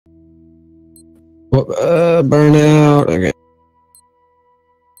Burnout. Okay.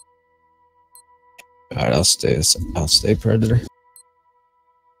 All right, I'll stay. I'll stay Predator.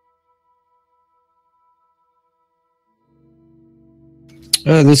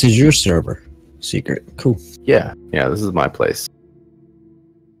 This is your server. Secret. Cool. Yeah, this is my place.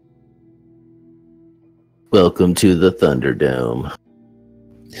 Welcome to the Thunderdome.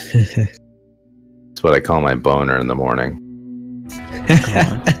 That's what I call my boner in the morning. Secure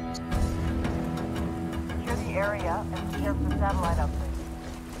the area and prepare for satellite upgrade.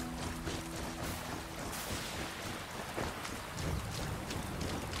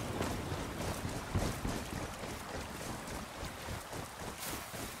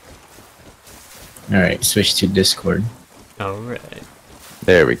 Alright, switch to Discord. Alright.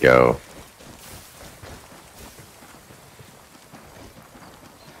 There we go.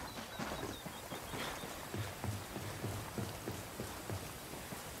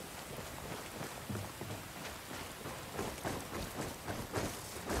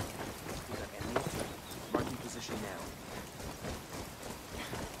 Marking position now.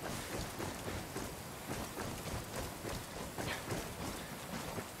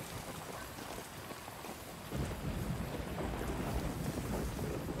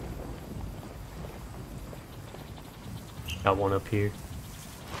 Got one up here.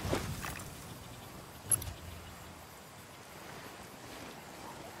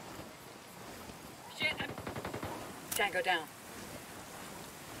 Shit! Tango down.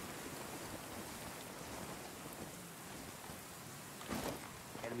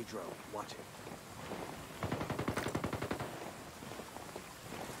 Enemy drone. Watch it.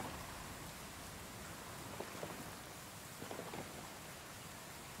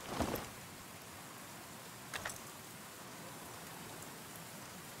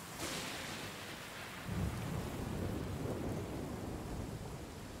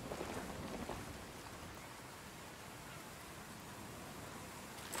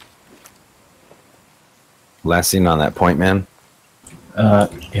 Last seen on that point, man.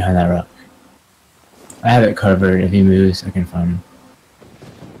 Behind that rock. I have it covered. If he moves, I can find him.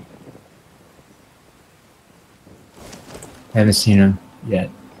 Haven't seen him yet.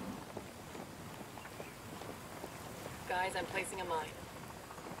 Guys, I'm placing a mine.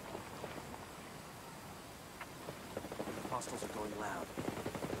 Hostiles are going loud.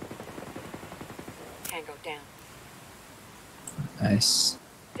 Tango down. Nice.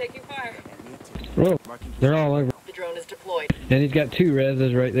 Taking fire. Enemy activity. Whoa, Marking they're all over. The drone is deployed. And he's got 2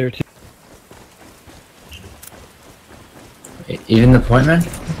 reses right there too. Even the point man?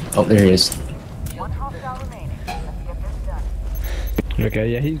 Oh, there he is. One hostile remaining. Let's get this done. Okay,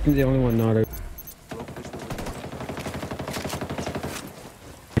 yeah, he's the only one not over.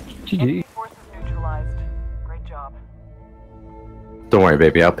 GG. Forces neutralized. Great job. Don't worry,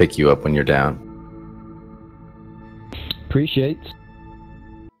 baby. I'll pick you up when you're down. Appreciate.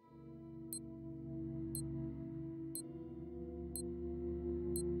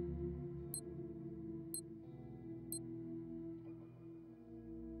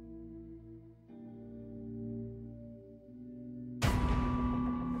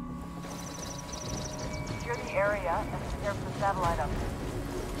 Secure the area and prepare for satellite upgrade.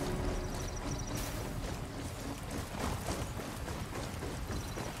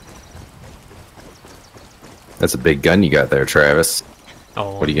 That's a big gun you got there, Travis.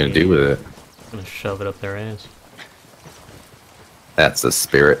 Oh, What are you gonna do with it? I'm gonna shove it up their ass. That's the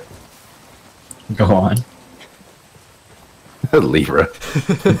spirit. Go on. Libra.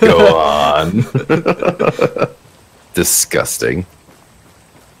 Go on. Disgusting.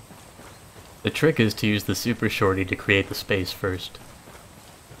 The trick is to use the super shorty to create the space first.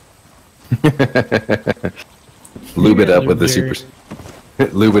 Lube it up with the super.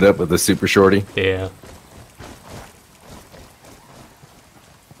 Lube it up with the super shorty. Yeah.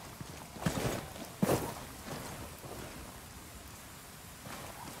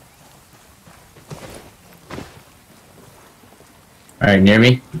 Alright, near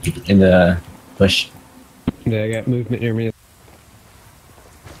me? In the bush. Yeah, I got movement near me.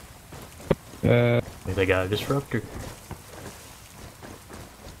 I think they got a disruptor.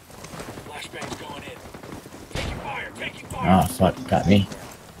 Flashbang's going in. Taking fire. Taking fire. Oh, fuck. Got me.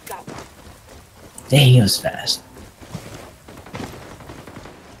 Got one. Dang, he was fast.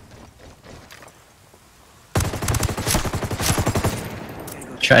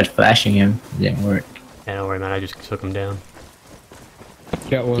 Tried flashing him. Didn't work. Yeah, don't worry, man. I just took him down.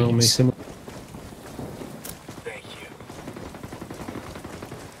 Got one on me. Jeez. Thank you.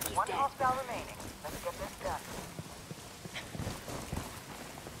 One hostile remaining. Let's get this done.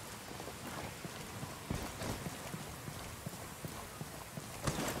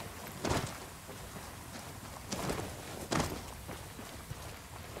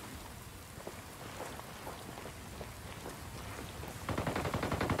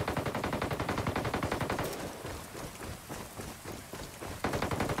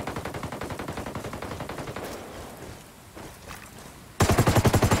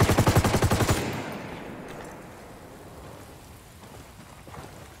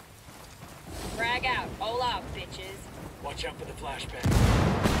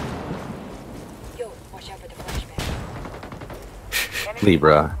 Watch out for the flashbang.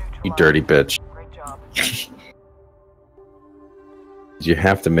 Libra, you dirty bitch. Great job. Did you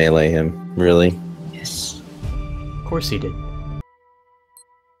have to melee him? Really? Yes. Of course he did.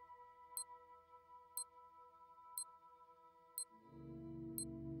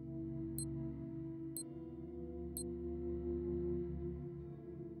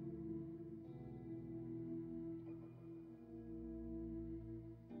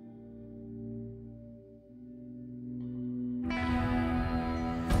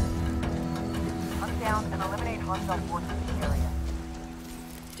 Hunt down and eliminate hostile forces in the area.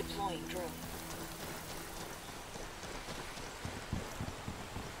 Deploying drone.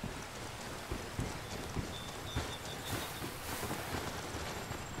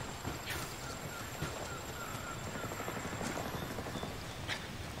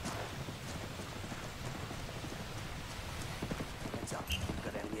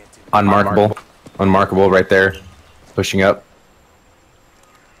 Unmarkable. Unmarkable right there. Pushing up.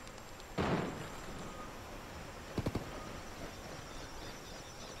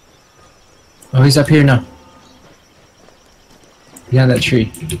 Oh, he's up here now. Behind that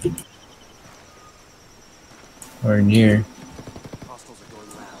tree. Or near. Hostiles are going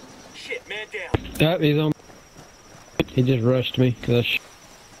loud. Shit, man down. Yep, he's on. He just rushed me because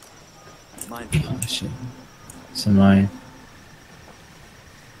Mine. Oh shit. It's a mine.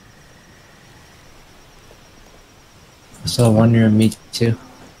 I saw one near me too.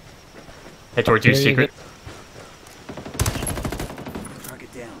 Head towards you, There you secret.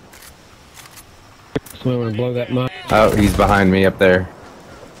 Target down. somebody want to blow that mine. Oh, he's behind me up there.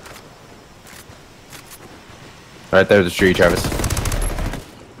 Right there's the tree, Travis.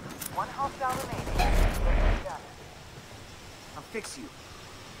 One hostile remaining. Get this done. I'll fix you.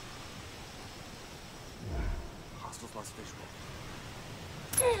 Hostiles lost visual.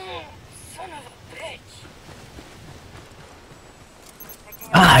 Son of a bitch. Picking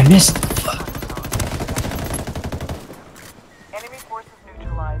up Ah, I missed. enemy forces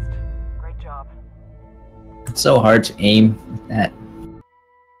neutralized. Great job. It's so hard to aim with that.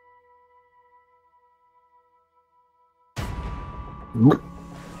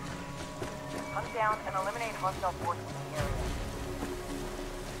 Hunt down and eliminate hostile forces in the area.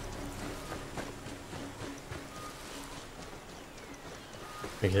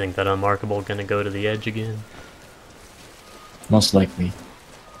 Do you think that unmarkable gonna go to the edge again? Most likely.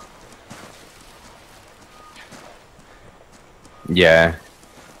 Yeah.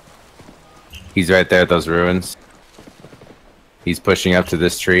 He's right there at those ruins. He's pushing up to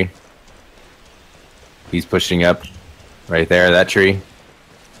this tree. He's pushing up right there, that tree.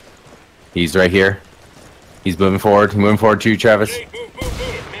 He's right here. He's moving forward to you, Travis. Hey,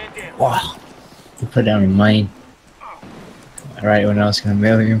 move, man down. Wow. He put down a mine. Alright, when I was gonna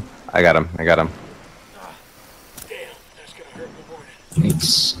mail him. I got him. Damn, that's gonna hurt in the morning.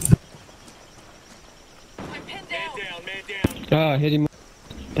 Thanks. I'm pinned Man down. down, man down. Hit him.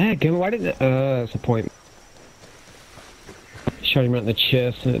 Dang, why didn't that's a point. Shot him right in the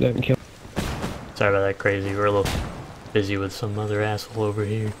chest and it doesn't kill. Sorry about that, crazy. We're a little busy with some other asshole over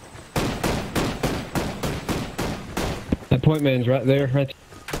here. That point man's right there, right.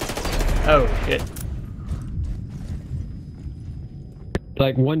 Oh, shit.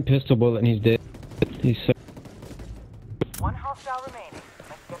 Like one pistol bullet and he's dead. He's so. One hostile remaining.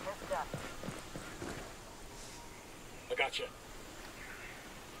 Let's get this done. I gotcha.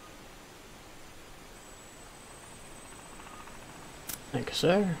 Thank you,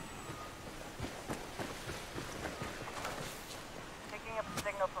 sir. Picking up a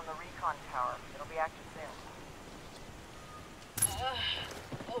signal from the recon tower. It'll be active soon.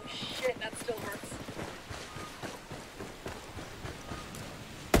 Oh shit, that still hurts.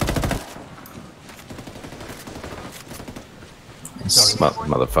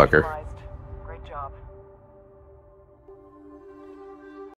 Motherfucker.